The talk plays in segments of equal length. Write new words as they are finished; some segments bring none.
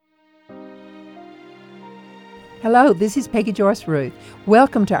Hello, this is Peggy Joyce Ruth.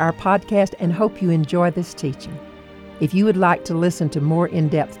 Welcome to our podcast and hope you enjoy this teaching. If you would like to listen to more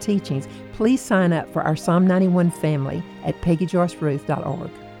in-depth teachings, please sign up for our Psalm 91 family at peggyjoyceruth.org.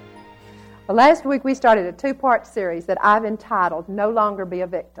 Well, last week we started a two-part series that I've entitled, No Longer Be a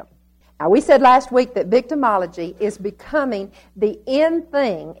Victim. Now, we said last week that victimology is becoming the in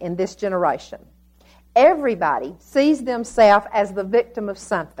thing in this generation. Everybody sees themselves as the victim of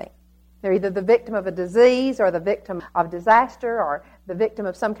something. They're either the victim of a disease or the victim of disaster or the victim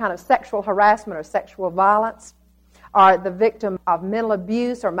of some kind of sexual harassment or sexual violence or the victim of mental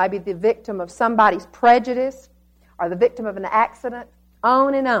abuse or maybe the victim of somebody's prejudice or the victim of an accident,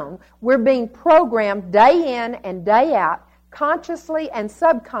 on and on. We're being programmed day in and day out, consciously and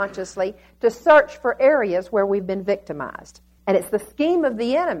subconsciously, to search for areas where we've been victimized. And it's the scheme of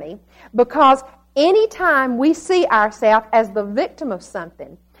the enemy because anytime we see ourselves as the victim of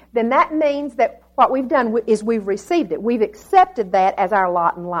something, then that means that what we've done is we've received it. We've accepted that as our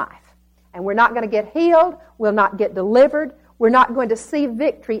lot in life. And we're not going to get healed. We'll not get delivered. We're not going to see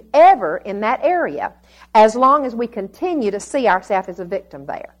victory ever in that area as long as we continue to see ourselves as a victim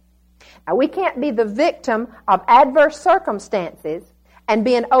there. Now, we can't be the victim of adverse circumstances and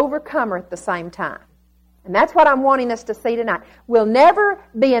be an overcomer at the same time. And that's what I'm wanting us to see tonight. We'll never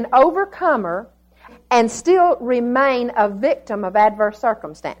be an overcomer and still remain a victim of adverse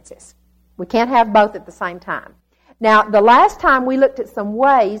circumstances. We can't have both at the same time. Now, the last time we looked at some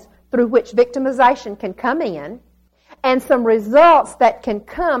ways through which victimization can come in and some results that can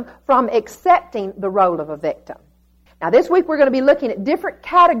come from accepting the role of a victim. Now, this week we're going to be looking at different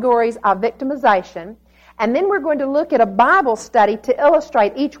categories of victimization, and then we're going to look at a Bible study to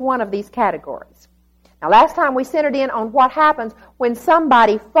illustrate each one of these categories. Now, last time we centered in on what happens when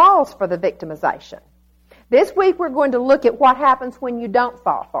somebody falls for the victimization. This week we're going to look at what happens when you don't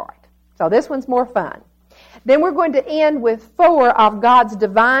fall for it. So this one's more fun. Then we're going to end with 4 of God's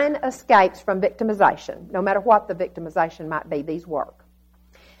divine escapes from victimization. No matter what the victimization might be, these work.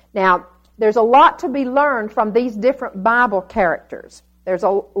 Now, there's a lot to be learned from these different Bible characters. There's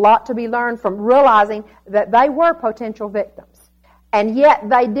a lot to be learned from realizing that they were potential victims. And yet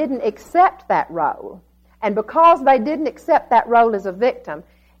they didn't accept that role. And because they didn't accept that role as a victim,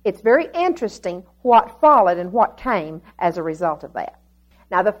 it's very interesting what followed and what came as a result of that.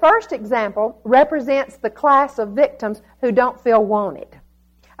 Now, the first example represents the class of victims who don't feel wanted.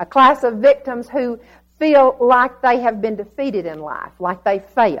 A class of victims who feel like they have been defeated in life, like they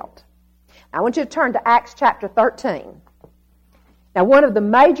failed. Now, I want you to turn to Acts chapter 13. Now, one of the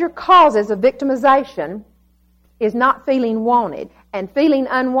major causes of victimization is not feeling wanted. And feeling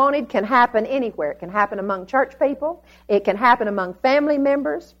unwanted can happen anywhere. It can happen among church people. It can happen among family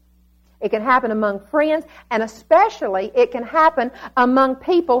members. It can happen among friends. And especially it can happen among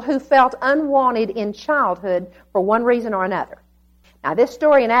people who felt unwanted in childhood for one reason or another. Now, this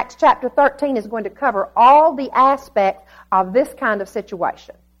story in Acts chapter 13 is going to cover all the aspects of this kind of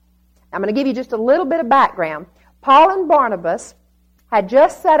situation. I'm going to give you just a little bit of background. Paul and Barnabas had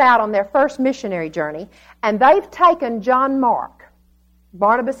just set out on their first missionary journey, and they've taken John Mark,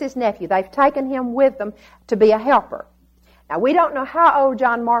 Barnabas' nephew. They've taken him with them to be a helper. Now, we don't know how old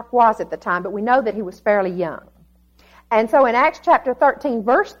John Mark was at the time, but we know that he was fairly young. And so in Acts chapter 13,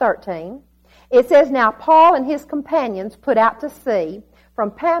 verse 13, it says, Now Paul and his companions put out to sea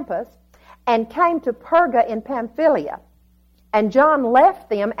from Pampas and came to Perga in Pamphylia. And John left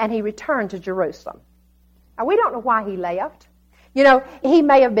them and he returned to Jerusalem. Now, we don't know why he left. You know, he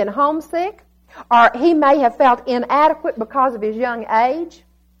may have been homesick, or he may have felt inadequate because of his young age,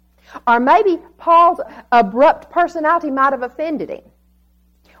 or maybe Paul's abrupt personality might have offended him.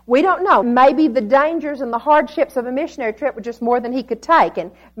 We don't know. Maybe the dangers and the hardships of a missionary trip were just more than he could take,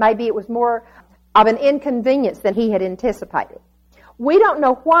 and maybe it was more of an inconvenience than he had anticipated. We don't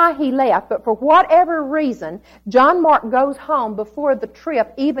know why he left, but for whatever reason, John Mark goes home before the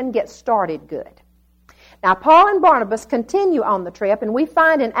trip even gets started good. Now, Paul and Barnabas continue on the trip, and we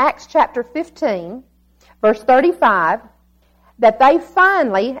find in Acts chapter 15, verse 35, that they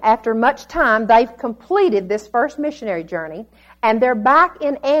finally, after much time, they've completed this first missionary journey, and they're back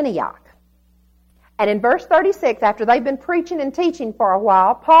in Antioch. And in verse 36, after they've been preaching and teaching for a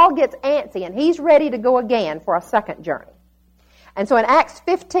while, Paul gets antsy, and he's ready to go again for a second journey. And so in Acts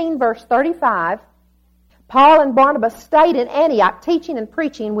 15, verse 35, Paul and Barnabas stayed in Antioch teaching and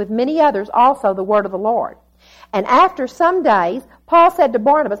preaching with many others also the word of the Lord. And after some days, Paul said to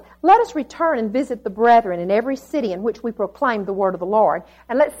Barnabas, Let us return and visit the brethren in every city in which we proclaim the word of the Lord,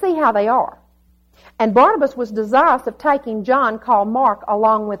 and let's see how they are. And Barnabas was desirous of taking John, called Mark,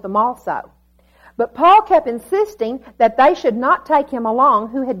 along with them also. But Paul kept insisting that they should not take him along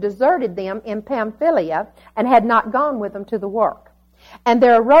who had deserted them in Pamphylia and had not gone with them to the work. And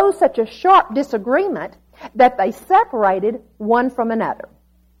there arose such a sharp disagreement that they separated one from another.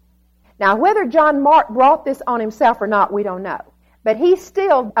 Now, whether John Mark brought this on himself or not, we don't know. But he's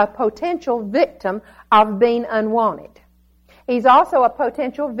still a potential victim of being unwanted. He's also a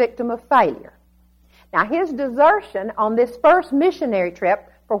potential victim of failure. Now, his desertion on this first missionary trip,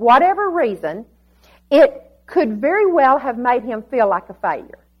 for whatever reason, it could very well have made him feel like a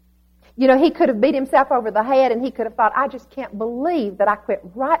failure. You know, he could have beat himself over the head and he could have thought, I just can't believe that I quit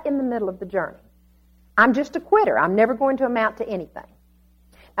right in the middle of the journey. I'm just a quitter. I'm never going to amount to anything.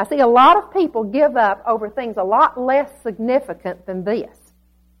 I see a lot of people give up over things a lot less significant than this.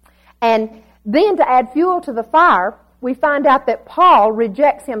 And then to add fuel to the fire, we find out that Paul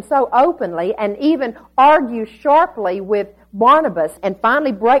rejects him so openly and even argues sharply with Barnabas and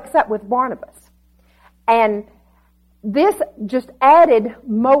finally breaks up with Barnabas. And this just added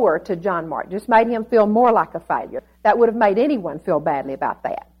more to John Mark, just made him feel more like a failure. That would have made anyone feel badly about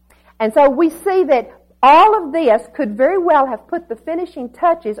that. And so we see that all of this could very well have put the finishing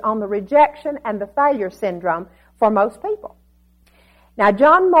touches on the rejection and the failure syndrome for most people. Now,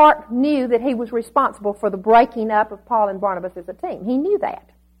 John Mark knew that he was responsible for the breaking up of Paul and Barnabas as a team. He knew that.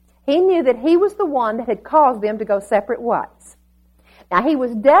 He knew that he was the one that had caused them to go separate ways. Now, he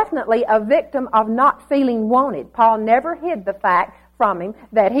was definitely a victim of not feeling wanted. Paul never hid the fact from him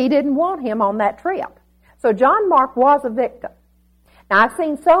that he didn't want him on that trip. So John Mark was a victim. Now, I've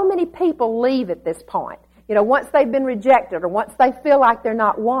seen so many people leave at this point. You know, once they've been rejected or once they feel like they're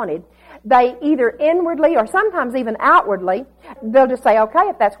not wanted, they either inwardly or sometimes even outwardly, they'll just say, okay,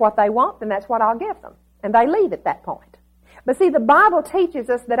 if that's what they want, then that's what I'll give them. And they leave at that point. But see, the Bible teaches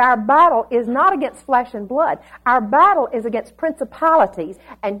us that our battle is not against flesh and blood. Our battle is against principalities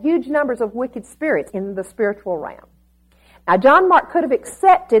and huge numbers of wicked spirits in the spiritual realm. Now, John Mark could have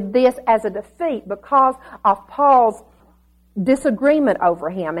accepted this as a defeat because of Paul's disagreement over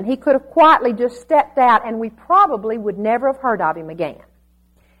him, and he could have quietly just stepped out, and we probably would never have heard of him again.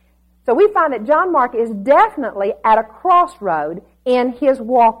 So we find that John Mark is definitely at a crossroad in his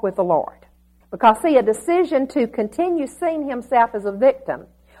walk with the Lord. Because, see, a decision to continue seeing himself as a victim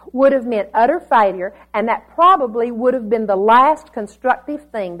would have meant utter failure, and that probably would have been the last constructive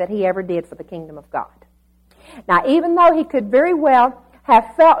thing that he ever did for the kingdom of God. Now, even though he could very well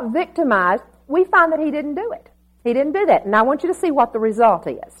have felt victimized, we find that he didn't do it. He didn't do that. And I want you to see what the result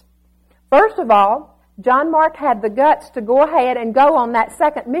is. First of all, John Mark had the guts to go ahead and go on that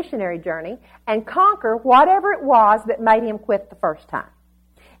second missionary journey and conquer whatever it was that made him quit the first time.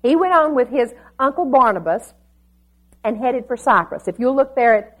 He went on with his uncle Barnabas and headed for Cyprus. If you'll look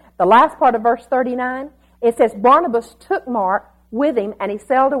there at the last part of verse 39, it says, Barnabas took Mark with him and he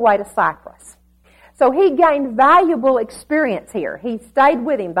sailed away to Cyprus. So he gained valuable experience here. He stayed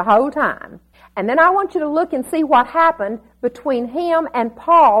with him the whole time. And then I want you to look and see what happened between him and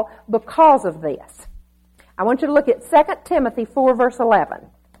Paul because of this. I want you to look at 2 Timothy 4, verse 11.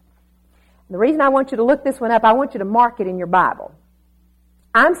 The reason I want you to look this one up, I want you to mark it in your Bible.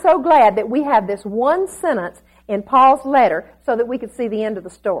 I'm so glad that we have this one sentence in Paul's letter so that we could see the end of the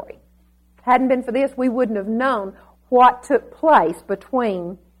story. If it hadn't been for this, we wouldn't have known what took place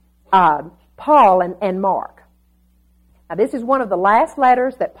between Paul and Mark. Now, this is one of the last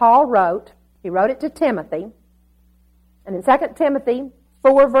letters that Paul wrote. He wrote it to Timothy. And in 2 Timothy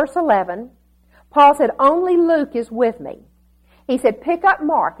 4, verse 11, Paul said, only Luke is with me. He said, pick up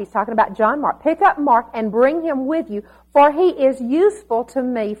Mark. He's talking about John Mark. Pick up Mark and bring him with you, for he is useful to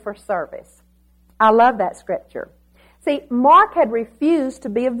me for service. I love that scripture. See, Mark had refused to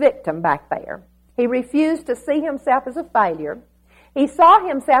be a victim back there. He refused to see himself as a failure. He saw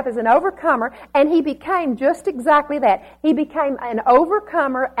himself as an overcomer, and he became just exactly that. He became an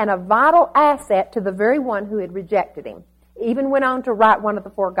overcomer and a vital asset to the very one who had rejected him. He even went on to write one of the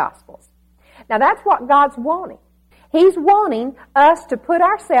 4 Gospels. Now, that's what God's wanting. He's wanting us to put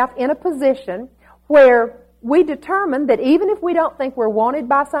ourselves in a position where we determine that even if we don't think we're wanted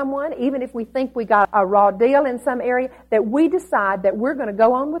by someone, even if we think we got a raw deal in some area, that we decide that we're going to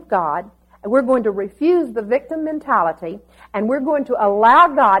go on with God, and we're going to refuse the victim mentality, and we're going to allow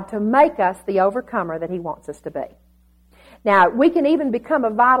God to make us the overcomer that He wants us to be. Now, we can even become a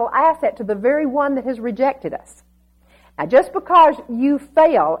vital asset to the very one that has rejected us. Now, just because you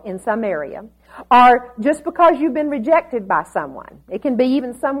fail in some area, or just because you've been rejected by someone, it can be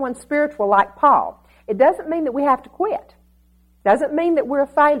even someone spiritual like Paul, it doesn't mean that we have to quit. It doesn't mean that we're a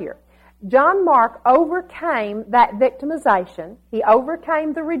failure. John Mark overcame that victimization. He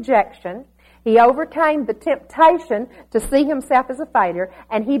overcame the rejection. He overcame the temptation to see himself as a failure,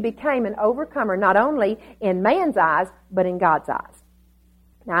 and he became an overcomer not only in man's eyes, but in God's eyes.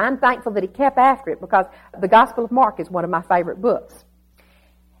 Now, I'm thankful that he kept after it, because the Gospel of Mark is one of my favorite books.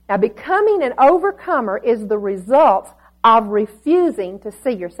 Now, becoming an overcomer is the result of refusing to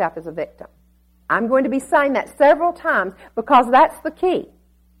see yourself as a victim. I'm going to be saying that several times because that's the key.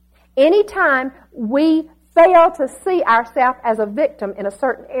 Anytime we fail to see ourselves as a victim in a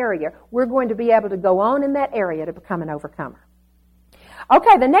certain area, we're going to be able to go on in that area to become an overcomer.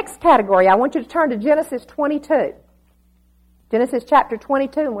 Okay, the next category, I want you to turn to Genesis 22. Genesis chapter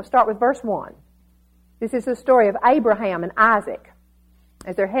 22, and we'll start with verse 1. This is the story of Abraham and Isaac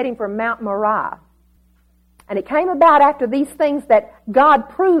as they're heading for Mount Moriah. And it came about after these things that God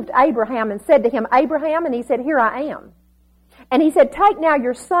proved Abraham and said to him, Abraham, and he said, here I am. And he said, take now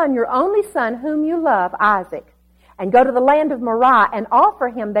your son, your only son, whom you love, Isaac, and go to the land of Moriah and offer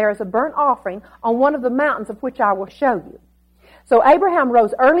him there as a burnt offering on one of the mountains of which I will show you. So Abraham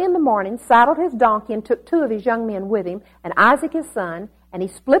rose early in the morning, saddled his donkey, and took 2 of his young men with him, and Isaac his son, and he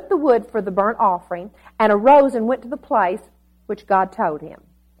split the wood for the burnt offering, and arose and went to the place which God told him.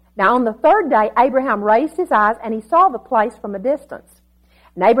 Now on the 3rd day, Abraham raised his eyes, and he saw the place from a distance.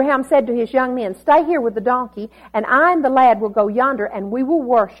 And Abraham said to his young men, stay here with the donkey, and I and the lad will go yonder, and we will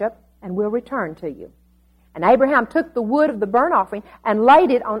worship, and we'll return to you. And Abraham took the wood of the burnt offering and laid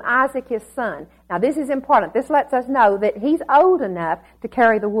it on Isaac his son. Now this is important. This lets us know that he's old enough to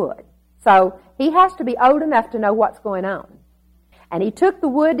carry the wood. So he has to be old enough to know what's going on. And he took the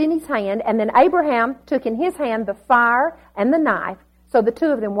wood in his hand, and then Abraham took in his hand the fire and the knife, so the 2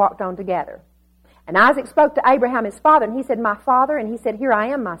 of them walked on together. And Isaac spoke to Abraham his father, and he said, my father, and he said, here I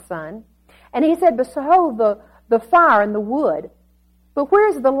am, my son. And he said, behold the fire and the wood, but where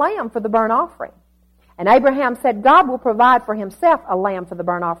is the lamb for the burnt offering? And Abraham said, God will provide for himself a lamb for the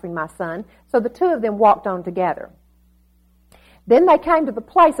burnt offering, my son. So the 2 of them walked on together. Then they came to the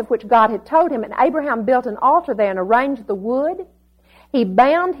place of which God had told him, and Abraham built an altar there and arranged the wood. He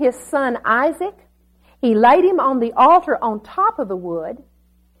bound his son Isaac. He laid him on the altar on top of the wood.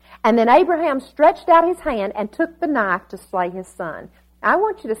 And then Abraham stretched out his hand and took the knife to slay his son. I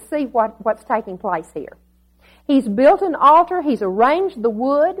want you to see what's taking place here. He's built an altar. He's arranged the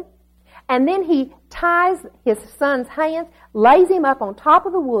wood. And then he ties his son's hands, lays him up on top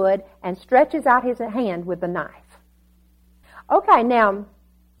of the wood, and stretches out his hand with the knife. Okay, now,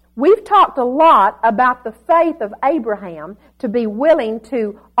 we've talked a lot about the faith of Abraham to be willing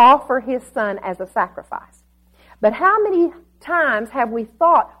to offer his son as a sacrifice. But how many times have we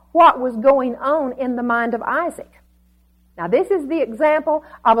thought what was going on in the mind of Isaac? Now, this is the example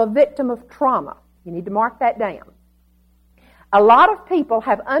of a victim of trauma. You need to mark that down. A lot of people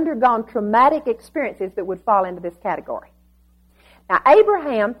have undergone traumatic experiences that would fall into this category. Now,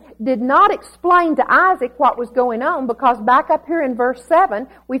 Abraham did not explain to Isaac what was going on, because back up here in verse 7,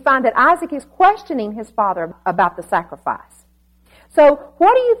 we find that Isaac is questioning his father about the sacrifice. So,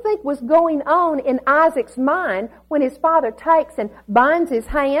 what do you think was going on in Isaac's mind when his father takes and binds his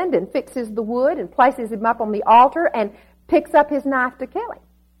hand and fixes the wood and places him up on the altar and picks up his knife to kill him?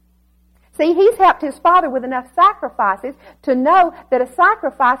 See, he's helped his father with enough sacrifices to know that a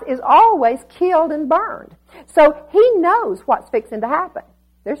sacrifice is always killed and burned. So he knows what's fixing to happen.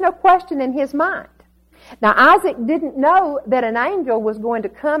 There's no question in his mind. Now, Isaac didn't know that an angel was going to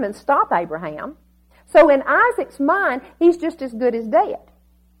come and stop Abraham. So in Isaac's mind, he's just as good as dead.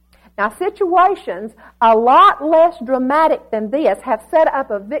 Now, situations a lot less dramatic than this have set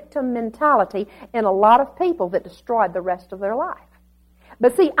up a victim mentality in a lot of people that destroyed the rest of their life.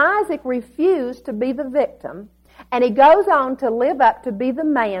 But see, Isaac refused to be the victim, and he goes on to live up to be the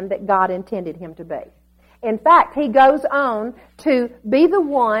man that God intended him to be. In fact, he goes on to be the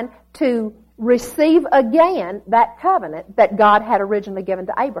one to receive again that covenant that God had originally given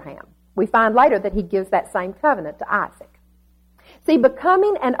to Abraham. We find later that he gives that same covenant to Isaac. See,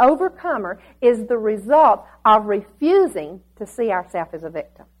 becoming an overcomer is the result of refusing to see ourselves as a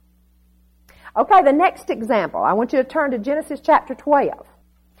victim. Okay, the next example. I want you to turn to Genesis chapter 12.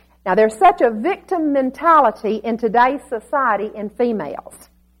 Now, there's such a victim mentality in today's society in females.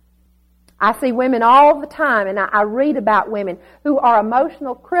 I see women all the time, and I read about women who are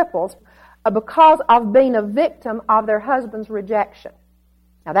emotional cripples because of being a victim of their husband's rejection.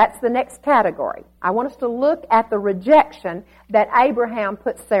 Now, that's the next category. I want us to look at the rejection that Abraham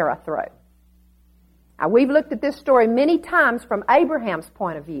put Sarah through. Now, we've looked at this story many times from Abraham's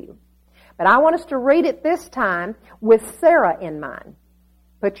point of view, but I want us to read it this time with Sarah in mind.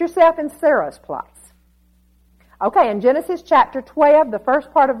 Put yourself in Sarah's place. Okay, in Genesis chapter 12, the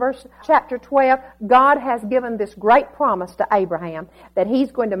first part of chapter 12, God has given this great promise to Abraham that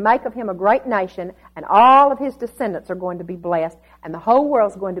He's going to make of him a great nation, and all of his descendants are going to be blessed, and the whole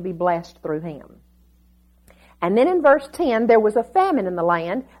world is going to be blessed through him. And then in verse 10, there was a famine in the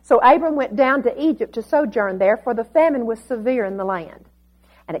land, so Abram went down to Egypt to sojourn there, for the famine was severe in the land.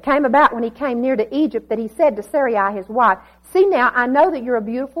 And it came about when he came near to Egypt that he said to Sarai his wife, "See now, I know that you're a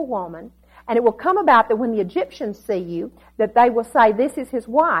beautiful woman, and it will come about that when the Egyptians see you, that they will say, 'This is his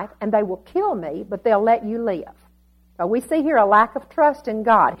wife,' and they will kill me, but they'll let you live." So we see here a lack of trust in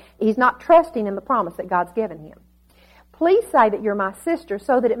God. He's not trusting in the promise that God's given him. "Please say that you're my sister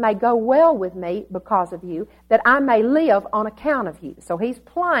so that it may go well with me because of you, that I may live on account of you." So he's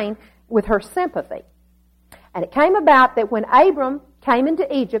playing with her sympathy. And it came about that when Abram came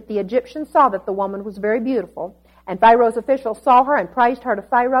into Egypt, the Egyptians saw that the woman was very beautiful, and Pharaoh's officials saw her and praised her to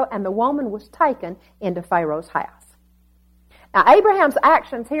Pharaoh, and the woman was taken into Pharaoh's house. Now, Abraham's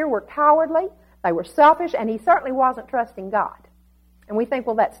actions here were cowardly, they were selfish, and he certainly wasn't trusting God. And we think,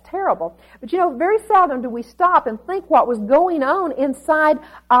 well, that's terrible. But very seldom do we stop and think what was going on inside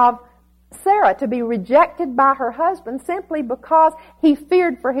of Sarah to be rejected by her husband simply because he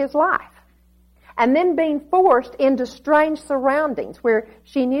feared for his life. And then being forced into strange surroundings where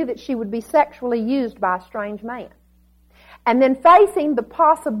she knew that she would be sexually used by a strange man. And then facing the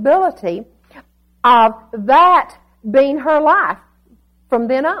possibility of that being her life from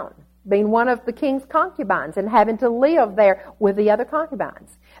then on, being one of the king's concubines and having to live there with the other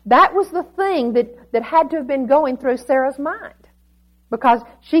concubines. That was the thing that had to have been going through Sarah's mind, because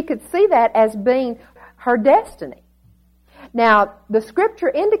she could see that as being her destiny. Now, the scripture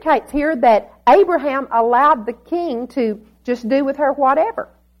indicates here that Abraham allowed the king to just do with her whatever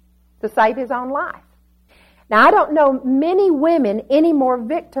to save his own life. Now, I don't know many women any more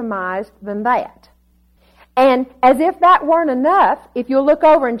victimized than that. And as if that weren't enough, if you'll look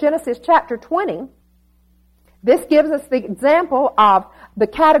over in Genesis chapter 20, this gives us the example of the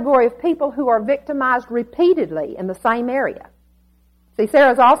category of people who are victimized repeatedly in the same area. See,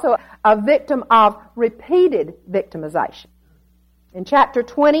 Sarah's also a victim of repeated victimization. In chapter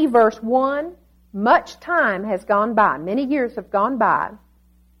 20, verse 1, much time has gone by. Many years have gone by.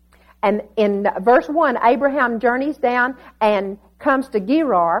 And in verse 1, Abraham journeys down and comes to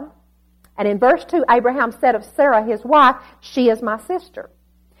Gerar. And in verse 2, Abraham said of Sarah, his wife, "She is my sister."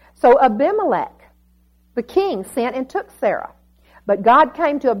 So Abimelech, the king, sent and took Sarah. But God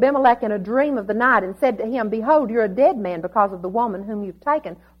came to Abimelech in a dream of the night and said to him, "Behold, you're a dead man because of the woman whom you've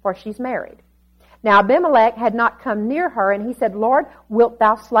taken, for she's married." Now Abimelech had not come near her, and he said, "Lord, wilt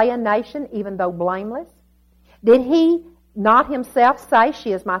thou slay a nation even though blameless? Did he not himself say,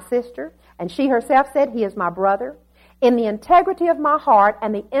 'She is my sister'? And she herself said, 'He is my brother'? In the integrity of my heart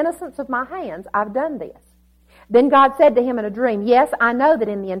and the innocence of my hands, I've done this." Then God said to him in a dream, "Yes, I know that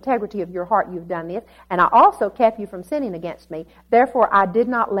in the integrity of your heart you've done this, and I also kept you from sinning against me. Therefore, I did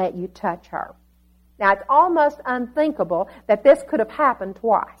not let you touch her." Now, it's almost unthinkable that this could have happened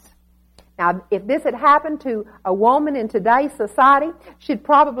twice. Now, if this had happened to a woman in today's society, she'd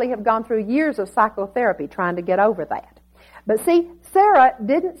probably have gone through years of psychotherapy trying to get over that. But see, Sarah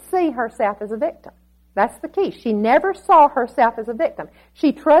didn't see herself as a victim. That's the key. She never saw herself as a victim.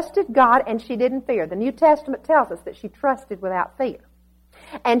 She trusted God and she didn't fear. The New Testament tells us that she trusted without fear.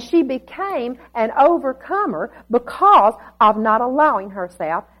 And she became an overcomer because of not allowing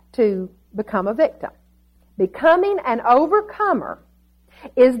herself to become a victim. Becoming an overcomer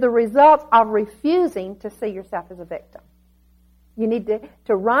is the result of refusing to see yourself as a victim. You need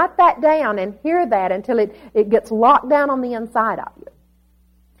to write that down and hear that until it gets locked down on the inside of you.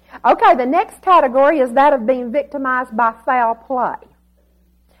 Okay, the next category is that of being victimized by foul play.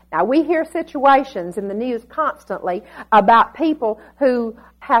 Now, we hear situations in the news constantly about people who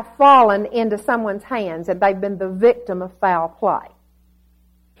have fallen into someone's hands and they've been the victim of foul play.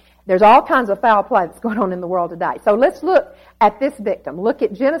 There's all kinds of foul play that's going on in the world today. So let's look at this victim. Look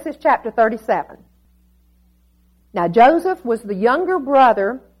at Genesis chapter 37. Now, Joseph was the younger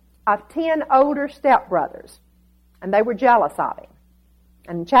brother of 10 older stepbrothers, and they were jealous of him.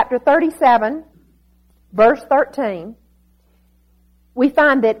 In chapter 37, verse 13, we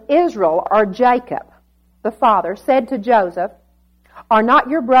find that Israel, or Jacob, the father, said to Joseph, "Are not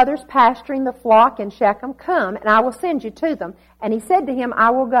your brothers pasturing the flock in Shechem? Come, and I will send you to them." And he said to him,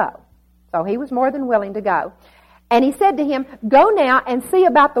 "I will go." So he was more than willing to go. And he said to him, "Go now and see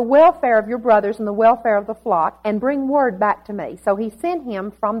about the welfare of your brothers and the welfare of the flock, and bring word back to me." So he sent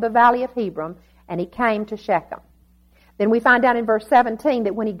him from the valley of Hebron, and he came to Shechem. Then we find out in verse 17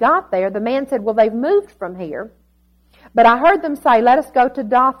 that when he got there, the man said, "Well, they've moved from here. But I heard them say, 'Let us go to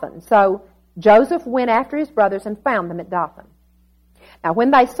Dothan.' So Joseph went after his brothers and found them at Dothan. Now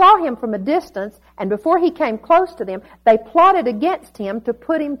when they saw him from a distance, and before he came close to them, they plotted against him to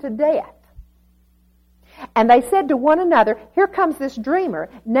put him to death. And they said to one another, "Here comes this dreamer.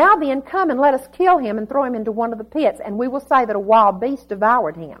 Now then, come and let us kill him and throw him into one of the pits, and we will say that a wild beast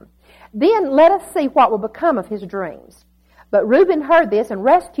devoured him. Then let us see what will become of his dreams." But Reuben heard this and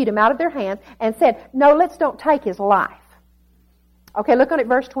rescued him out of their hands and said, "No, let's don't take his life." Okay, look on at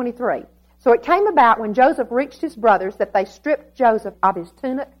verse 23. So it came about when Joseph reached his brothers that they stripped Joseph of his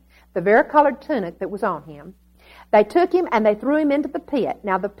tunic, the varicolored tunic that was on him. They took him and they threw him into the pit.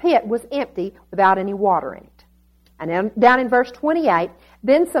 Now the pit was empty without any water in it. And down in verse 28,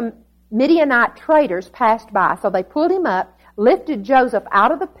 then some Midianite traders passed by. So they pulled him up, lifted Joseph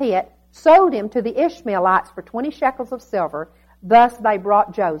out of the pit, sold him to the Ishmaelites for 20 shekels of silver. Thus they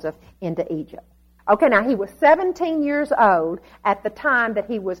brought Joseph into Egypt. Okay, now he was 17 years old at the time that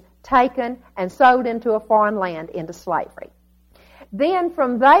he was taken and sold into a foreign land into slavery. Then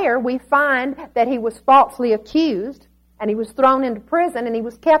from there we find that he was falsely accused and he was thrown into prison and he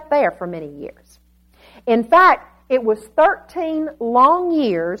was kept there for many years. In fact, it was 13 long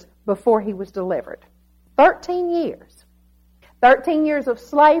years before he was delivered. 13 years. 13 years of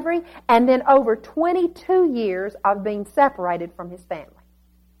slavery and then over 22 years of being separated from his family.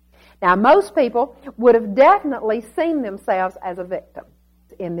 Now, most people would have definitely seen themselves as a victim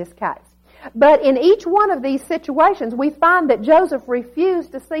in this case. But in each one of these situations, we find that Joseph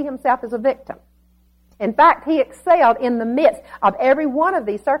refused to see himself as a victim. In fact, he excelled in the midst of every one of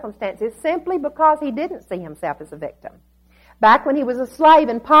these circumstances simply because he didn't see himself as a victim. Back when he was a slave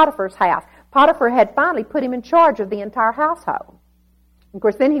in Potiphar's house, Potiphar had finally put him in charge of the entire household. Of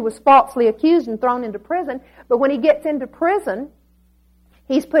course, then he was falsely accused and thrown into prison. But when he gets into prison,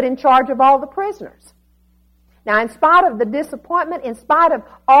 he's put in charge of all the prisoners. Now, in spite of the disappointment, in spite of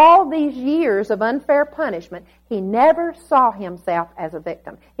all these years of unfair punishment, he never saw himself as a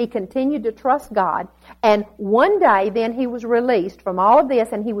victim. He continued to trust God. And one day, then, he was released from all of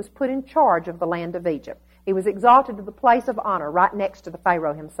this, and he was put in charge of the land of Egypt. He was exalted to the place of honor right next to the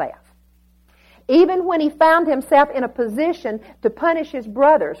Pharaoh himself. Even when he found himself in a position to punish his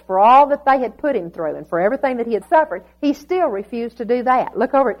brothers for all that they had put him through and for everything that he had suffered, he still refused to do that.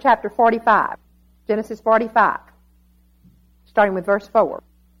 Look over at chapter 45, Genesis 45, starting with verse 4.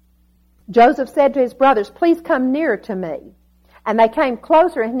 Joseph said to his brothers, "Please come nearer to me." And they came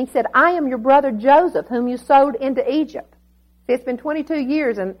closer, and he said, "I am your brother Joseph, whom you sold into Egypt." See, it's been 22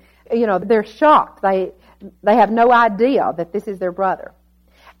 years, and they're shocked. They have no idea that this is their brother.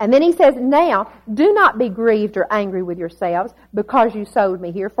 And then he says, "Now, do not be grieved or angry with yourselves because you sold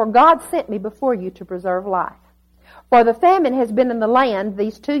me here, for God sent me before you to preserve life. For the famine has been in the land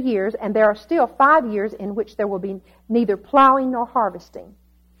these 2 years, and there are still 5 years in which there will be neither plowing nor harvesting.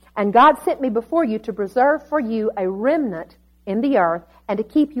 And God sent me before you to preserve for you a remnant in the earth and to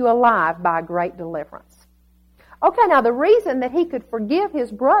keep you alive by a great deliverance." Okay, now the reason that he could forgive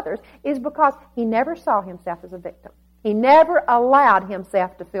his brothers is because he never saw himself as a victim. He never allowed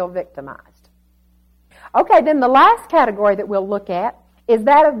himself to feel victimized. Okay, then the last category that we'll look at is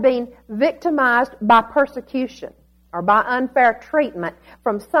that of being victimized by persecution or by unfair treatment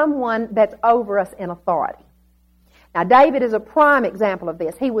from someone that's over us in authority. Now, David is a prime example of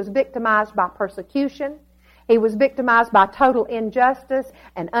this. He was victimized by persecution. He was victimized by total injustice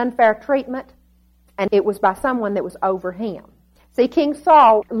and unfair treatment, and it was by someone that was over him. See, King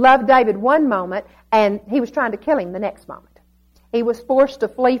Saul loved David one moment, and he was trying to kill him the next moment. He was forced to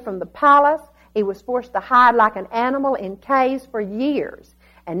flee from the palace. He was forced to hide like an animal in caves for years.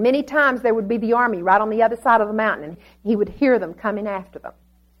 And many times there would be the army right on the other side of the mountain, and he would hear them coming after them.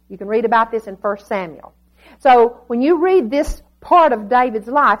 You can read about this in 1 Samuel. So when you read this part of David's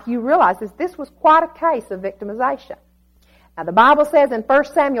life, you realize that this was quite a case of victimization. Now, the Bible says in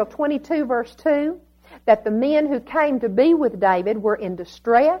 1 Samuel 22, verse 2, that the men who came to be with David were in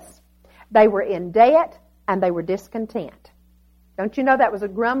distress, they were in debt, and they were discontent. Don't you know that was a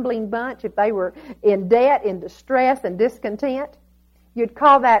grumbling bunch if they were in debt, in distress, and discontent? You'd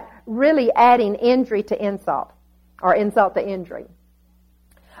call that really adding injury to insult, or insult to injury.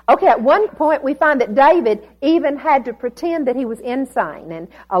 Okay, at one point we find that David even had to pretend that he was insane and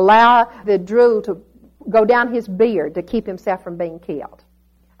allow the drool to go down his beard to keep himself from being killed.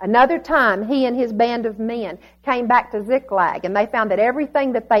 Another time, he and his band of men came back to Ziklag, and they found that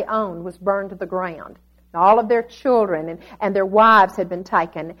everything that they owned was burned to the ground. All of their children and their wives had been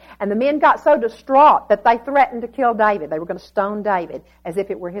taken. And the men got so distraught that they threatened to kill David. They were going to stone David as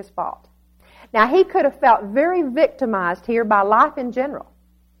if it were his fault. Now, he could have felt very victimized here by life in general.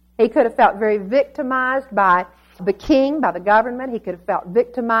 He could have felt very victimized by the king, by the government. He could have felt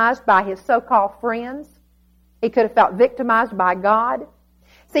victimized by his so-called friends. He could have felt victimized by God.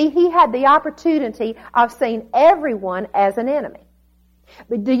 See, he had the opportunity of seeing everyone as an enemy.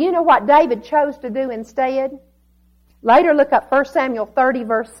 But do you know what David chose to do instead? Later, look up 1 Samuel 30,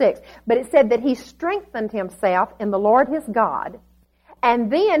 verse 6. But it said that he strengthened himself in the Lord his God,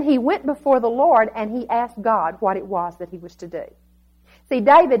 and then he went before the Lord and he asked God what it was that he was to do. See,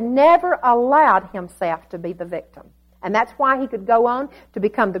 David never allowed himself to be the victim. And that's why he could go on to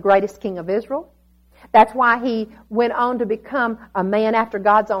become the greatest king of Israel. That's why he went on to become a man after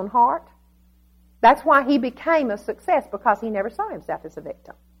God's own heart. That's why he became a success, because he never saw himself as a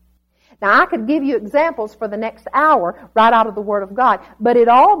victim. Now, I could give you examples for the next hour right out of the Word of God, but it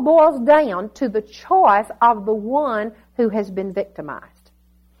all boils down to the choice of the one who has been victimized.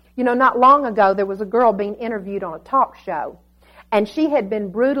 You know, not long ago, there was a girl being interviewed on a talk show, and she had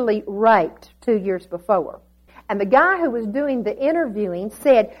been brutally raped 2 years before. And the guy who was doing the interviewing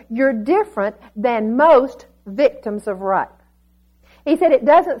said, "You're different than most victims of rape." He said, "It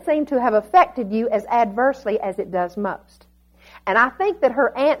doesn't seem to have affected you as adversely as it does most." And I think that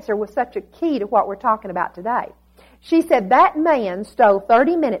her answer was such a key to what we're talking about today. She said, "That man stole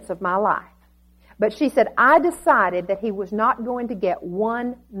 30 minutes of my life." But she said, "I decided that he was not going to get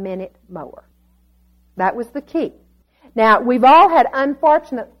 1 minute more." That was the key. Now, we've all had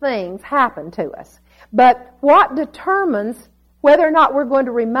unfortunate things happen to us. But what determines whether or not we're going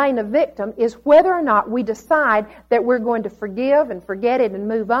to remain a victim is whether or not we decide that we're going to forgive and forget it and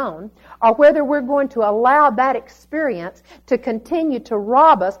move on, or whether we're going to allow that experience to continue to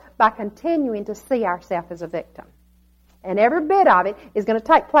rob us by continuing to see ourselves as a victim. And every bit of it is going to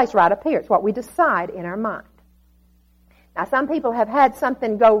take place right up here. It's what we decide in our mind. Now, some people have had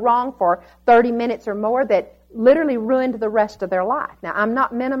something go wrong for 30 minutes or more that literally ruined the rest of their life. Now, I'm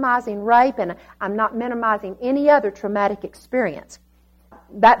not minimizing rape, and I'm not minimizing any other traumatic experience.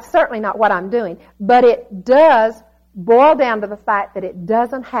 That's certainly not what I'm doing. But it does boil down to the fact that it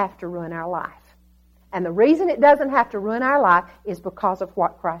doesn't have to ruin our life. And the reason it doesn't have to ruin our life is because of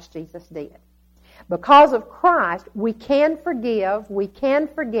what Christ Jesus did. Because of Christ, we can forgive, we can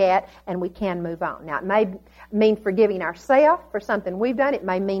forget, and we can move on. Now, it may mean forgiving ourselves for something we've done. It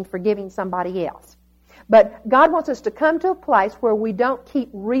may mean forgiving somebody else. But God wants us to come to a place where we don't keep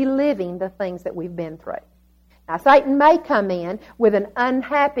reliving the things that we've been through. Now, Satan may come in with an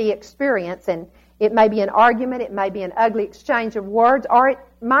unhappy experience, and it may be an argument, it may be an ugly exchange of words, or it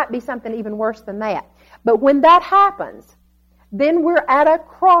might be something even worse than that. But when that happens, then we're at a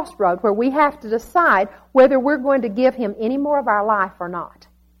crossroad where we have to decide whether we're going to give him any more of our life or not.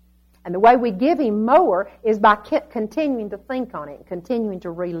 And the way we give him more is by continuing to think on it and continuing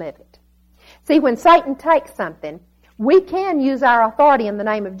to relive it. See, when Satan takes something, we can use our authority in the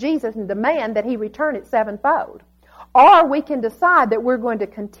name of Jesus and demand that he return it sevenfold. Or we can decide that we're going to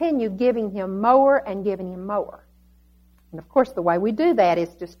continue giving him more and giving him more. And of course, the way we do that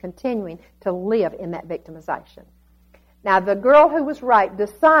is just continuing to live in that victimization. Now, the girl who was raped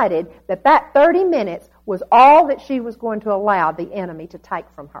decided that that 30 minutes was all that she was going to allow the enemy to take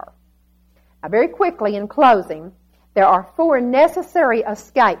from her. Now, very quickly, in closing, there are 4 necessary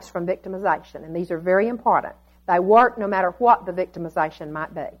escapes from victimization, and these are very important. They work no matter what the victimization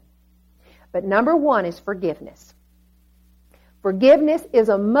might be. But number 1 is forgiveness. Forgiveness is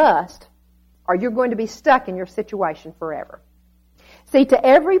a must, or you're going to be stuck in your situation forever. See, to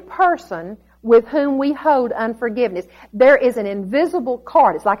every person with whom we hold unforgiveness, there is an invisible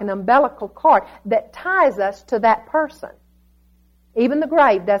cord. It's like an umbilical cord that ties us to that person. Even the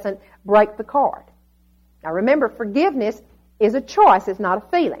grave doesn't break the cord. Now remember, forgiveness is a choice, it's not a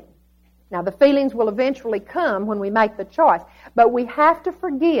feeling. Now the feelings will eventually come when we make the choice, but we have to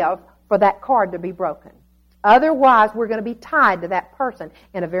forgive for that cord to be broken. Otherwise, we're going to be tied to that person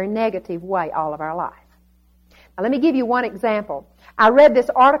in a very negative way all of our life. Now let me give you one example. I read this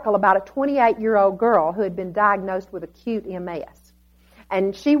article about a 28-year-old girl who had been diagnosed with acute MS.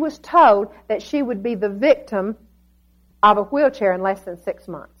 And she was told that she would be the victim of a wheelchair in less than 6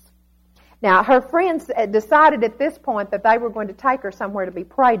 months. Now, her friends decided at this point that they were going to take her somewhere to be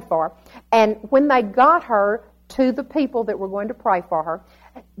prayed for. And when they got her to the people that were going to pray for her,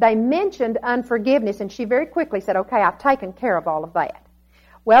 they mentioned unforgiveness, and she very quickly said, "Okay, I've taken care of all of that."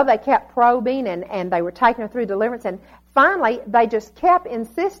 Well, they kept probing, and they were taking her through deliverance, and finally, they just kept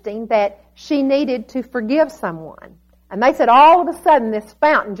insisting that she needed to forgive someone. And they said all of a sudden this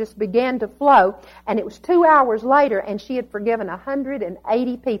fountain just began to flow, and it was 2 hours later, and she had forgiven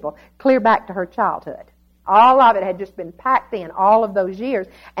 180 people, clear back to her childhood. All of it had just been packed in all of those years,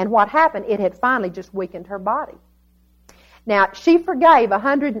 and what happened, it had finally just weakened her body. Now, she forgave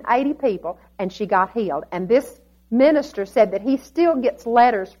 180 people, and she got healed. And this minister said that he still gets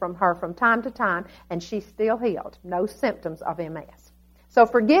letters from her from time to time, and she's still healed. No symptoms of MS. So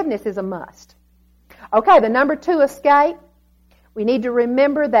forgiveness is a must. Okay, the number 2 escape. We need to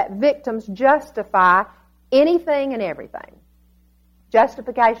remember that victims justify anything and everything.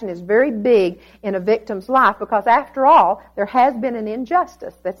 Justification is very big in a victim's life because, after all, there has been an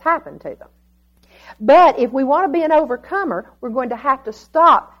injustice that's happened to them. But if we want to be an overcomer, we're going to have to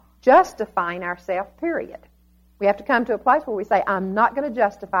stop justifying ourselves, period. We have to come to a place where we say, I'm not going to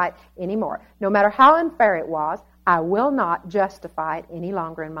justify it anymore. No matter how unfair it was, I will not justify it any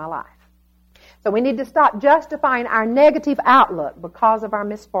longer in my life. So we need to stop justifying our negative outlook because of our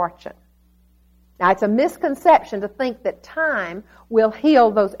misfortune. Now, it's a misconception to think that time will heal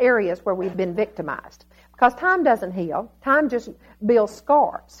those areas where we've been victimized. Because time doesn't heal. Time just builds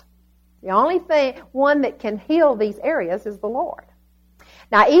scars. The only one that can heal these areas is the Lord.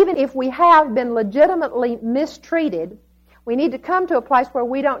 Now, even if we have been legitimately mistreated, we need to come to a place where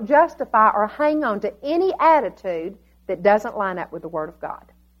we don't justify or hang on to any attitude that doesn't line up with the Word of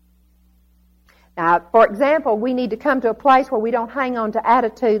God. Now, for example, we need to come to a place where we don't hang on to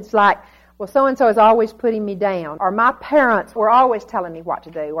attitudes like, well, so-and-so is always putting me down, or my parents were always telling me what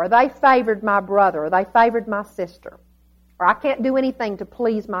to do, or they favored my brother, or they favored my sister, or I can't do anything to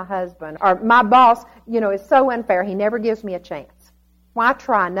please my husband, or my boss, is so unfair, he never gives me a chance. Why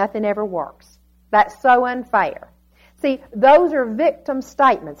try? Nothing ever works. That's so unfair. See, those are victim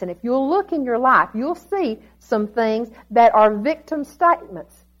statements, and if you'll look in your life, you'll see some things that are victim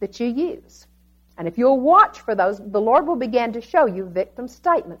statements that you use. And if you'll watch for those, the Lord will begin to show you victim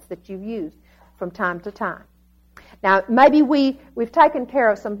statements that you've used from time to time. Now, maybe we've taken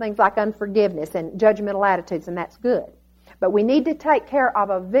care of some things like unforgiveness and judgmental attitudes, and that's good. But we need to take care of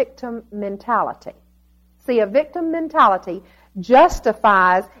a victim mentality. See, a victim mentality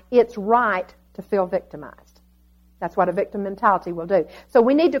justifies its right to feel victimized. That's what a victim mentality will do. So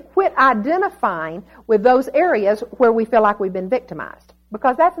we need to quit identifying with those areas where we feel like we've been victimized,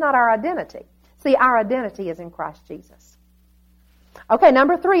 because that's not our identity. See, our identity is in Christ Jesus. Okay,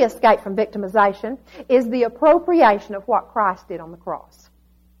 number 3, escape from victimization, is the appropriation of what Christ did on the cross.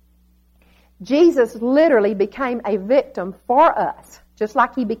 Jesus literally became a victim for us, just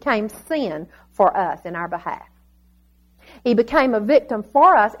like He became sin for us in our behalf. He became a victim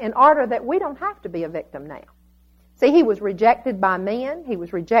for us in order that we don't have to be a victim now. See, He was rejected by men. He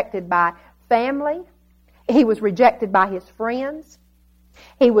was rejected by family. He was rejected by His friends.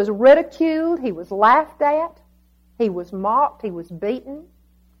 He was ridiculed. He was laughed at. He was mocked. He was beaten.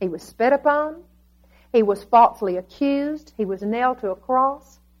 He was spit upon. He was falsely accused. He was nailed to a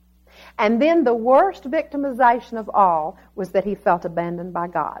cross. And then the worst victimization of all was that He felt abandoned by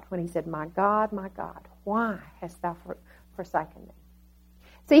God when He said, my God, why hast thou forsaken me?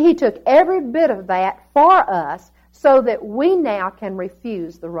 See, He took every bit of that for us so that we now can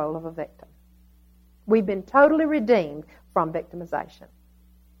refuse the role of a victim. We've been totally redeemed from victimization.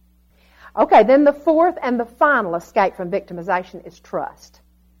 Okay, then the 4th and the final escape from victimization is trust.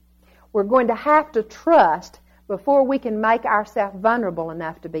 We're going to have to trust before we can make ourselves vulnerable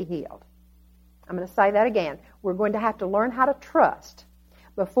enough to be healed. I'm going to say that again. We're going to have to learn how to trust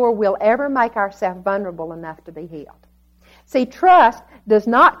before we'll ever make ourselves vulnerable enough to be healed. See, trust does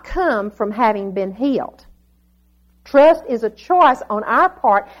not come from having been healed. Trust is a choice on our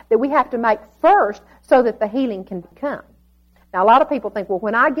part that we have to make first so that the healing can come. Now, a lot of people think, well,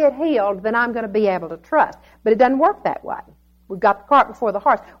 when I get healed, then I'm going to be able to trust. But it doesn't work that way. We've got the cart before the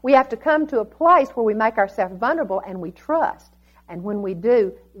horse. We have to come to a place where we make ourselves vulnerable and we trust. And when we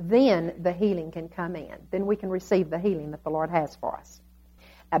do, then the healing can come in. Then we can receive the healing that the Lord has for us.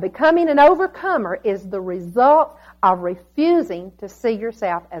 Now, becoming an overcomer is the result of refusing to see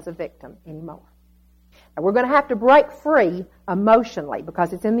yourself as a victim anymore. Now, we're going to have to break free emotionally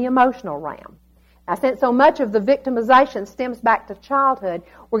because it's in the emotional realm. Now, since so much of the victimization stems back to childhood,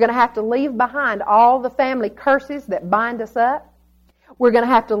 we're going to have to leave behind all the family curses that bind us up. We're going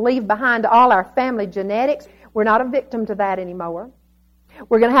to have to leave behind all our family genetics. We're not a victim to that anymore.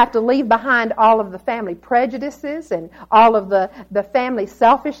 We're going to have to leave behind all of the family prejudices and all of the family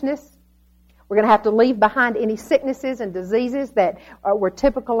selfishness. We're going to have to leave behind any sicknesses and diseases that were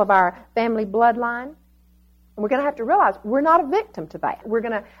typical of our family bloodline. And we're going to have to realize we're not a victim to that. We're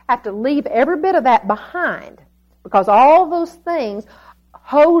going to have to leave every bit of that behind because all those things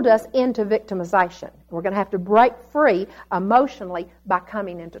hold us into victimization. We're going to have to break free emotionally by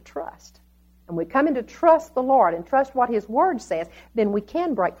coming into trust. And we come into trust the Lord and trust what His Word says, then we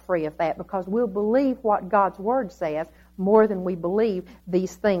can break free of that because we'll believe what God's Word says more than we believe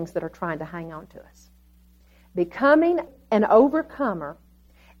these things that are trying to hang on to us. Becoming an overcomer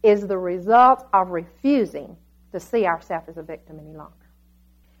is the result of refusing to see ourselves as a victim any longer.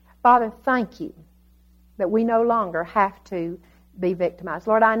 Father, thank you that we no longer have to be victimized.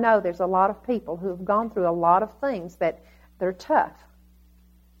 Lord, I know there's a lot of people who have gone through a lot of things that they're tough.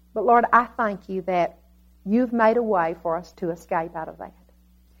 But Lord, I thank you that you've made a way for us to escape out of that.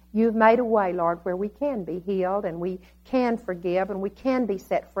 You've made a way, Lord, where we can be healed and we can forgive and we can be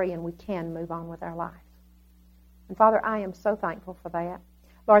set free and we can move on with our life. And Father, I am so thankful for that.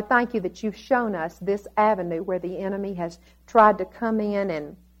 Lord, thank you that you've shown us this avenue where the enemy has tried to come in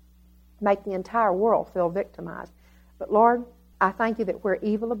and make the entire world feel victimized. But Lord, I thank you that where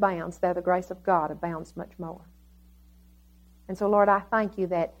evil abounds, there the grace of God abounds much more. And so, Lord, I thank you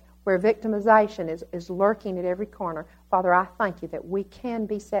that where victimization is lurking at every corner, Father, I thank you that we can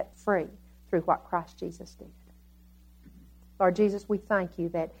be set free through what Christ Jesus did. Lord Jesus, we thank you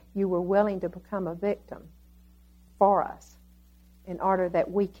that you were willing to become a victim for us in order that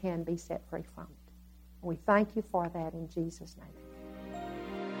we can be set free from it. And we thank you for that in Jesus' name.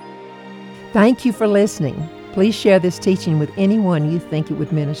 Thank you for listening. Please share this teaching with anyone you think it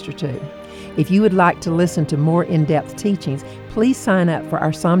would minister to. If you would like to listen to more in-depth teachings, please sign up for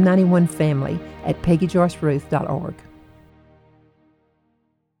our Psalm 91 family at PeggyJoyceRuth.org.